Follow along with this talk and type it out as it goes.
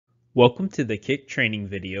Welcome to the KIC training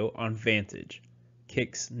video on Vantage,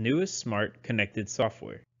 KIC's newest smart connected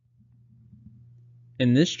software.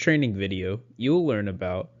 In this training video, you will learn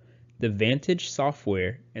about the Vantage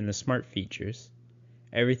software and the smart features,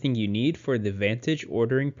 everything you need for the Vantage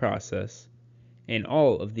ordering process, and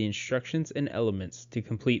all of the instructions and elements to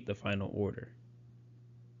complete the final order.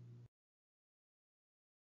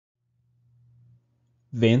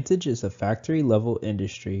 Vantage is a factory-level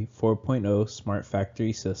Industry 4.0 smart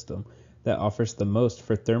factory system that offers the most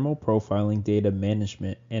for thermal profiling data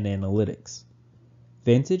management and analytics.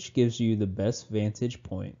 Vantage gives you the best vantage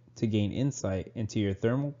point to gain insight into your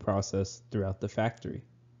thermal process throughout the factory.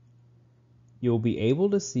 You'll be able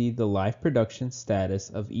to see the live production status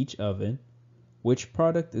of each oven, which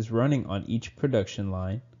product is running on each production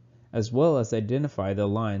line, as well as identify the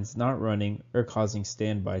lines not running or causing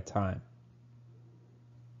standby time.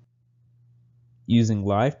 Using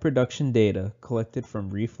live production data collected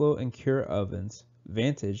from reflow and cure ovens,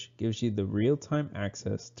 Vantage gives you the real-time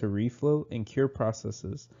access to reflow and cure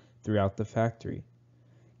processes throughout the factory.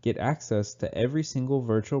 Get access to every single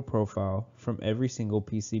virtual profile from every single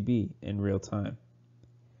PCB in real time.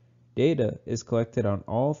 Data is collected on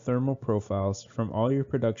all thermal profiles from all your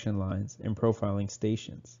production lines and profiling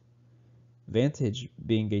stations. Vantage,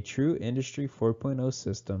 being a true Industry 4.0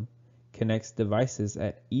 system, connects devices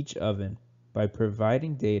at each oven by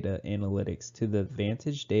providing data analytics to the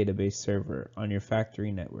Vantage database server on your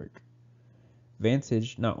factory network.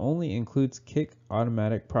 Vantage not only includes KIC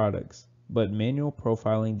automatic products, but manual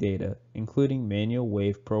profiling data, including manual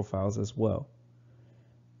wave profiles as well.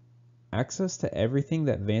 Access to everything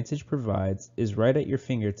that Vantage provides is right at your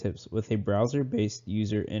fingertips with a browser-based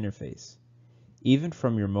user interface, even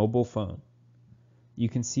from your mobile phone. You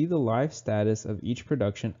can see the live status of each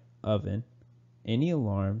production oven, any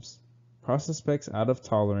alarms, process specs out of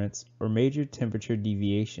tolerance, or major temperature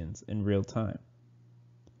deviations in real time.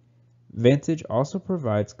 Vantage also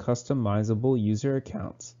provides customizable user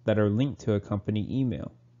accounts that are linked to a company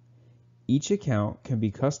email. Each account can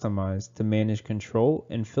be customized to manage control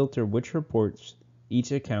and filter which reports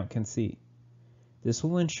each account can see. This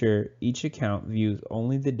will ensure each account views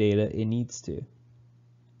only the data it needs to.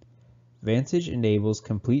 Vantage enables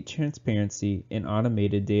complete transparency and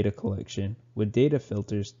automated data collection with data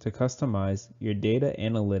filters to customize your data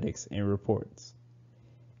analytics and reports.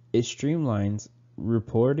 It streamlines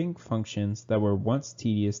reporting functions that were once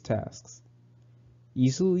tedious tasks.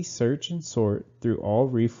 Easily search and sort through all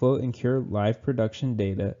reflow and cure live production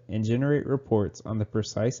data and generate reports on the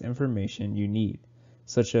precise information you need,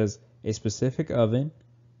 such as a specific oven,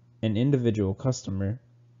 an individual customer,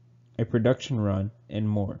 a production run, and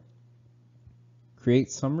more.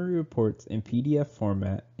 Create summary reports in PDF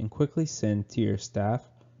format and quickly send to your staff,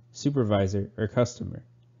 supervisor, or customer.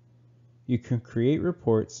 You can create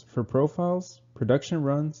reports for profiles, production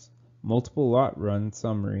runs, multiple lot run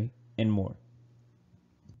summary, and more.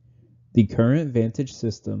 The current Vantage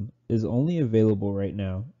system is only available right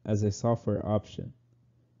now as a software option.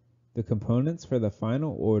 The components for the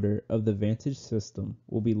final order of the Vantage system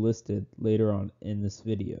will be listed later on in this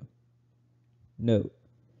video. Note: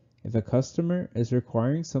 if a customer is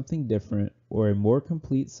requiring something different or a more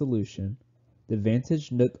complete solution, the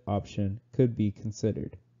Vantage Nook option could be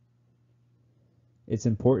considered. It's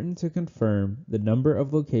important to confirm the number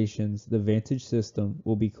of locations the Vantage system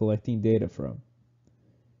will be collecting data from.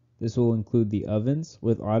 This will include the ovens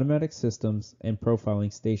with automatic systems and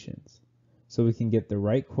profiling stations, so we can get the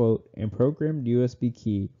right quote and programmed USB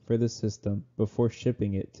key for the system before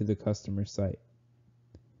shipping it to the customer site.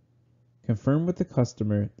 Confirm with the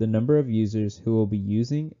customer the number of users who will be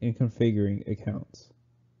using and configuring accounts.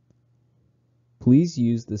 Please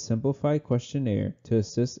use the simplified questionnaire to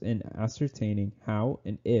assist in ascertaining how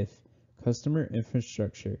and if customer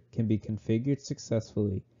infrastructure can be configured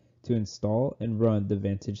successfully to install and run the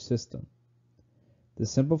Vantage system. The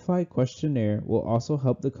simplified questionnaire will also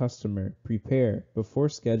help the customer prepare before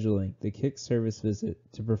scheduling the KIC service visit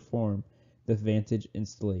to perform the Vantage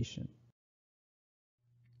installation.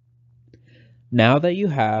 Now that you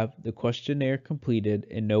have the questionnaire completed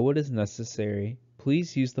and know what is necessary,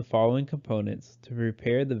 please use the following components to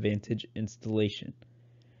prepare the Vantage installation.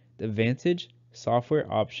 The Vantage software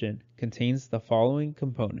option contains the following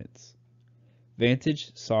components.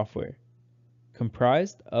 Vantage software,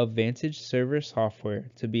 comprised of Vantage server software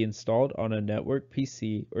to be installed on a network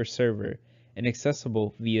PC or server and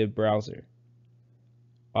accessible via browser.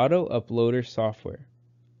 Auto uploader software,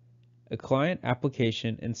 a client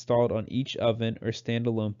application installed on each oven or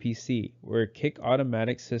standalone PC where a KIC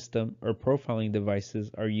automatic system or profiling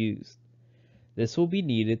devices are used. This will be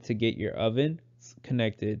needed to get your ovens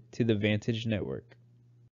connected to the Vantage network.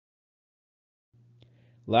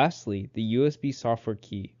 Lastly, the USB software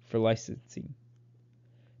key for licensing.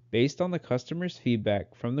 Based on the customer's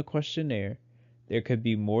feedback from the questionnaire, there could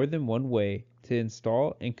be more than one way to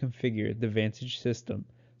install and configure the Vantage system,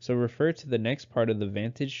 so refer to the next part of the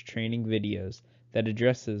Vantage training videos that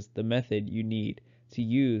addresses the method you need to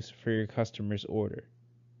use for your customer's order.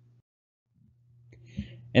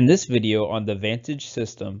 In this video on the Vantage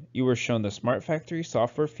system, you were shown the Smart Factory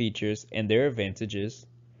software features and their advantages,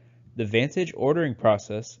 the Vantage ordering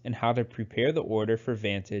process and how to prepare the order for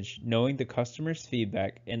Vantage knowing the customer's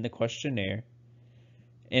feedback in the questionnaire.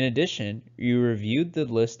 In addition, you reviewed the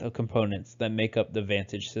list of components that make up the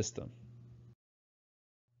Vantage system.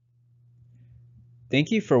 Thank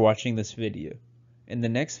you for watching this video. In the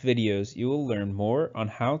next videos, you will learn more on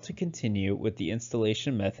how to continue with the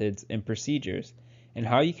installation methods and procedures, and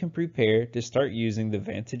how you can prepare to start using the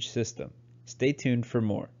Vantage system. Stay tuned for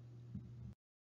more.